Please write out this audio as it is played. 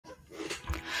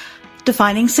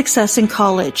Defining success in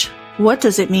college. What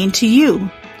does it mean to you?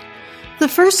 The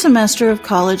first semester of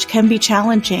college can be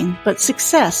challenging, but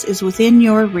success is within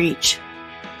your reach.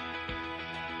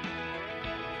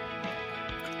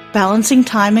 Balancing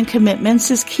time and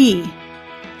commitments is key,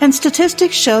 and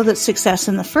statistics show that success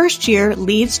in the first year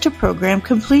leads to program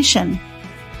completion.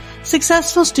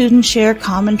 Successful students share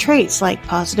common traits like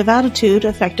positive attitude,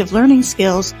 effective learning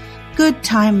skills, good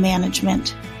time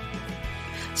management.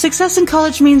 Success in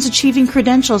college means achieving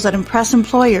credentials that impress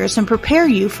employers and prepare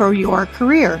you for your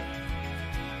career.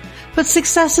 But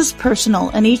success is personal,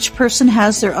 and each person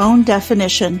has their own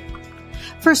definition.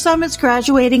 For some, it's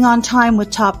graduating on time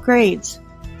with top grades.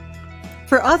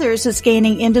 For others, it's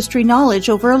gaining industry knowledge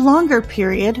over a longer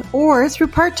period or through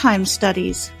part-time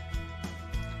studies.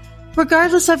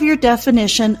 Regardless of your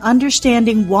definition,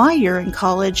 understanding why you're in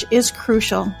college is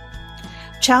crucial.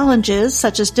 Challenges,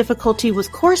 such as difficulty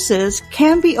with courses,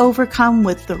 can be overcome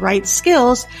with the right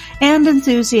skills and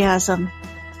enthusiasm.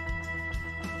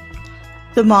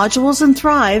 The modules and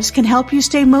Thrives can help you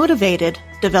stay motivated,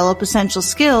 develop essential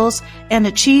skills, and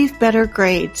achieve better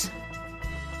grades.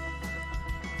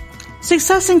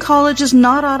 Success in college is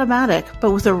not automatic,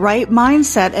 but with the right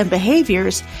mindset and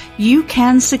behaviors, you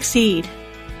can succeed.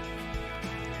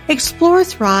 Explore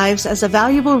Thrives as a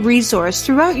valuable resource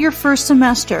throughout your first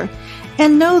semester,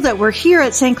 and know that we're here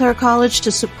at St. Clair College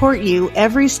to support you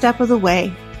every step of the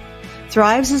way.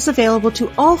 Thrives is available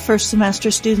to all first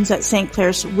semester students at St.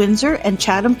 Clair's Windsor and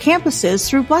Chatham campuses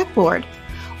through Blackboard.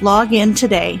 Log in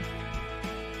today.